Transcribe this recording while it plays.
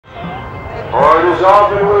is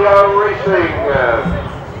off and we are racing.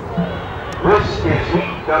 This is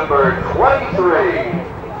heat number 23.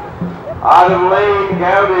 Out of Lane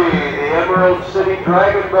County, the Emerald City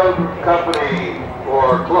Dragon Boat Company,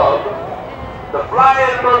 or Club, the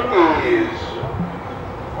Flying Monkeys,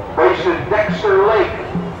 based in Dexter Lake,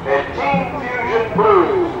 and Team Fusion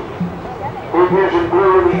Blue. Team Fusion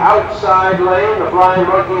Blue in the outside lane, the Flying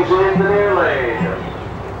Monkeys in the near lane.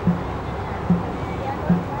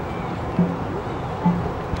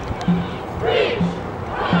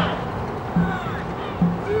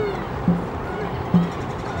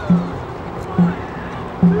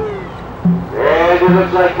 It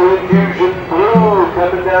looks like Team Fusion Blue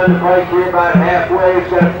coming down the pike here about halfway. It's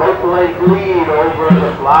got a boat length lead over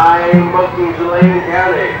the Flying Monkeys in Lane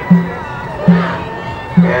County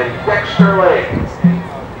and Dexter Lake.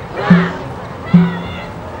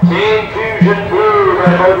 Team Fusion Blue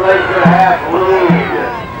got a boat length and a half lead.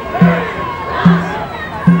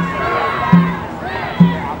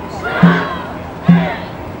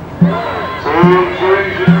 Team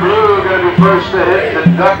Fusion Blue going to be first to hit the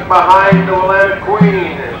duck behind the Willamette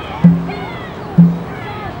Queen.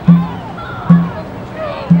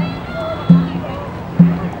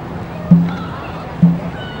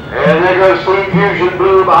 And there goes Team Fusion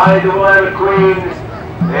Blue behind the Willamette Queen.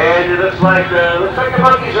 And it looks like the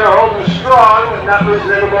monkeys are holding strong, not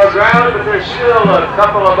losing any more ground, but they're still a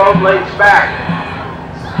couple of boat lengths back.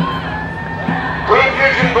 Team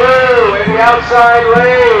Fusion Blue in the outside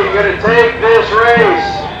lane, going to take this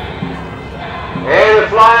race. And the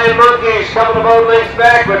Flying Monkeys, couple of boat lengths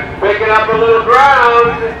back, but picking up a little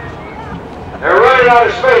ground. They're running out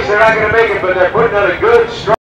of space. They're not going to make it, but they're putting on a good, strong